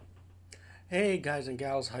Hey guys and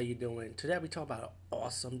gals, how you doing? Today we talk about an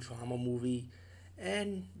awesome drama movie,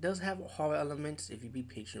 and does have horror elements if you be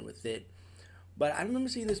patient with it. But I remember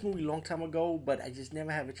seeing this movie a long time ago, but I just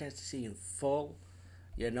never had a chance to see it in full,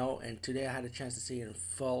 And today I had a chance to see it in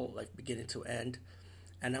full, like beginning to end,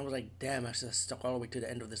 and I was like, damn, I should have stuck all the way to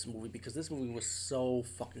the end of this movie because this movie was so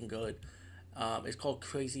fucking good. It's called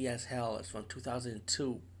Crazy as Hell. It's from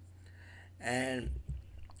 2002, and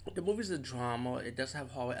the movie's a drama. It does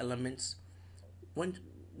have horror elements when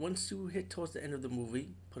once you hit towards the end of the movie,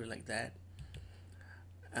 put it like that,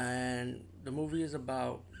 and the movie is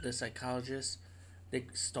about the psychologist that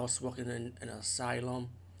starts working in an asylum,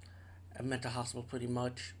 a mental hospital, pretty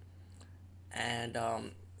much, and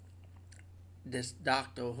this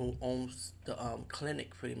doctor who owns the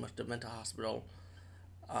clinic, pretty much the mental hospital,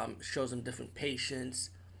 shows him different patients,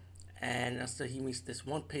 and after he meets this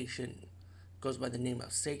one patient, goes by the name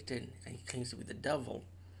of Satan, and he claims to be the devil,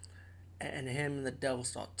 and him and the devil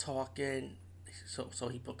start talking. So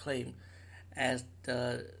he proclaimed as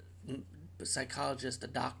the psychologist, the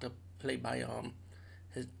doctor played by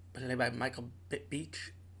Michael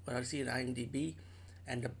Beach. What I see in IMDb,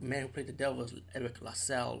 and the man who played the devil is Eriq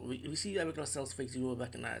Lassell. We see Eriq Lassell's face, you will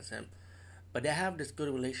recognize him. But they have this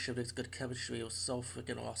good relationship, this good chemistry. It was so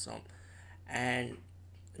freaking awesome. And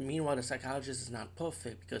meanwhile, the psychologist is not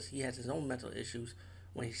perfect because he has his own mental issues.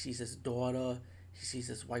 When he sees his daughter, he sees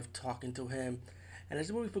his wife talking to him, and as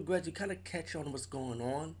the movie progresses, you kind of catch on what's going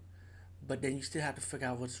on, but then you still have to figure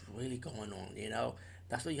out what's really going on.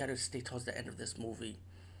 That's why you have to stay towards the end of this movie.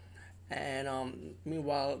 And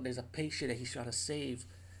meanwhile, there's a patient that he's trying to save,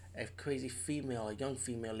 a crazy female, a young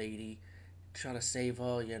female lady, trying to save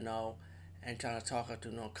her, and trying to talk her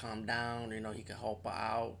to calm down. He can help her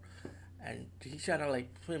out, and he's trying to like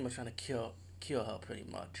pretty much trying to cure her pretty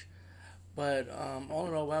much. But all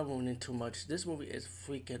in all, without ruining too much, this movie is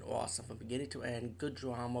freaking awesome from beginning to end. Good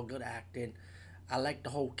drama, good acting. I like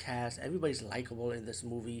the whole cast. Everybody's likable in this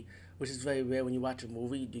movie, which is very rare when you watch a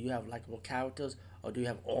movie. Do you have likable characters, or do you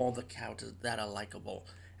have all the characters that are likable?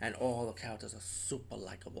 And all the characters are super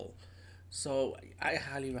likable. So I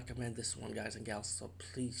highly recommend this one, guys and gals. So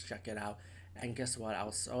please check it out. And guess what? I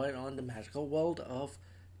saw it on the magical world of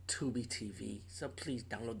Tubi TV. So please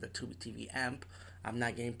download the Tubi TV app. I'm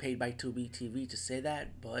not getting paid by Tubi TV to say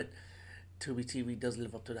that, but Tubi TV does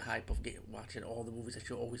live up to the hype of watching all the movies that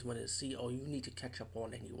you always wanted to see or you need to catch up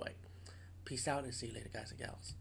on anyway. Peace out and see you later, guys and gals.